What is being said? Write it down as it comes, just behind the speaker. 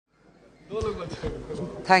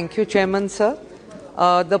Thank you, Chairman, sir.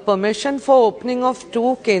 The permission for opening of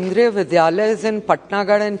 2 Kendriya Vidyalayas in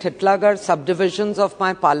Patnagarh and Titlagarh subdivisions of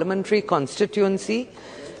my parliamentary constituency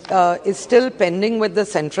is still pending with the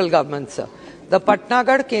central government, sir. The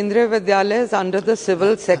Patnagarh Kendriya Vidyalaya is under the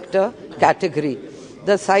civil sector category.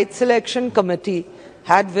 The site selection committee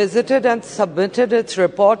had visited and submitted its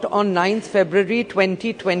report on 9th February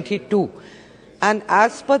 2022. And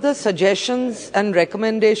as per the suggestions and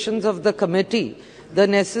recommendations of the committee, the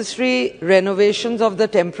necessary renovations of the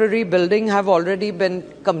temporary building have already been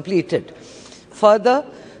completed. Further,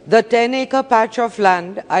 the 10-acre patch of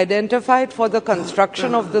land identified for the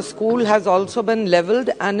construction of the school has also been levelled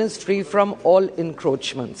and is free from all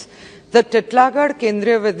encroachments. The Titlagarh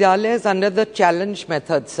Kendriya Vidyalaya is under the challenge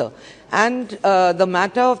method, sir. And the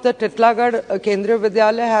matter of the Titlagarh Kendriya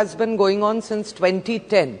Vidyalaya has been going on since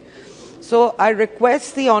 2010. So I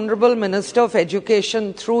request the Honourable Minister of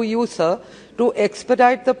Education, through you, sir, to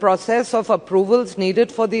expedite the process of approvals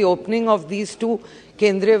needed for the opening of these 2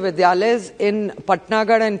 Kendriya Vidyalayas in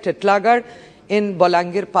Patnagarh and Titlagarh in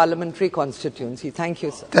Bolangir parliamentary constituency. Thank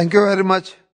you, sir. Thank you very much.